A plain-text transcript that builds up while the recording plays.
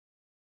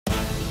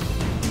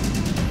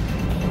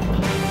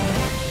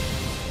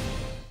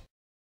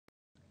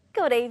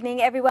Good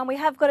evening, everyone. We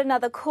have got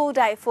another cool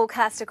day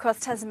forecast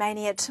across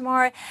Tasmania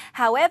tomorrow.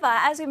 However,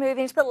 as we move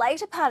into the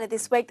later part of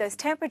this week, those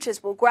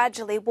temperatures will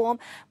gradually warm.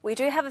 We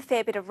do have a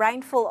fair bit of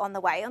rainfall on the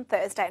way on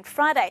Thursday and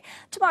Friday.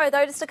 Tomorrow,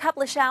 though, just a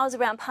couple of showers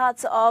around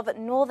parts of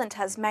northern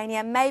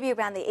Tasmania, maybe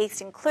around the east,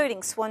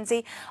 including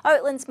Swansea.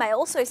 Oatlands may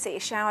also see a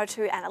shower or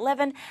two and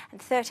 11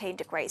 and 13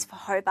 degrees for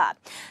Hobart.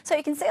 So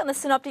you can see on the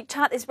synoptic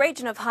chart, this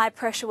region of high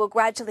pressure will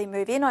gradually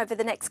move in over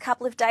the next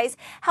couple of days,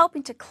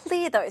 helping to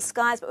clear those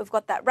skies, but we've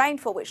got that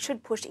rainfall which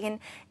should push in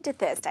into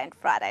Thursday and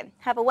Friday.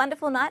 Have a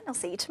wonderful night and I'll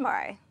see you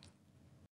tomorrow.